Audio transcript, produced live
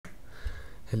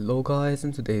Hello guys,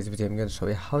 in today's video I'm going to show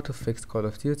you how to fix Call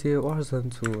of Duty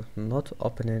Warzone 2 not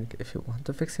opening. If you want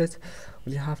to fix it,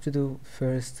 all you have to do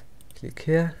first, click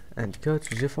here and go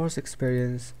to GeForce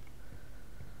Experience,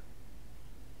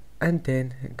 and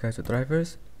then go to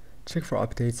drivers, check for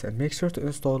updates and make sure to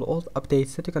install all the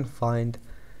updates that you can find,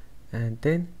 and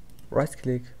then right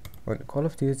click on Call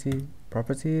of Duty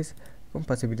properties,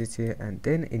 compatibility, and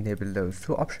then enable those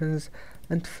two options.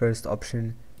 And first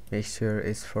option, make sure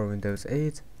it's for Windows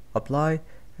 8, apply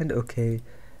and OK,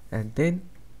 and then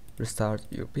restart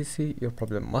your PC. Your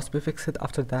problem must be fixed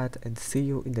after that, and see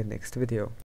you in the next video.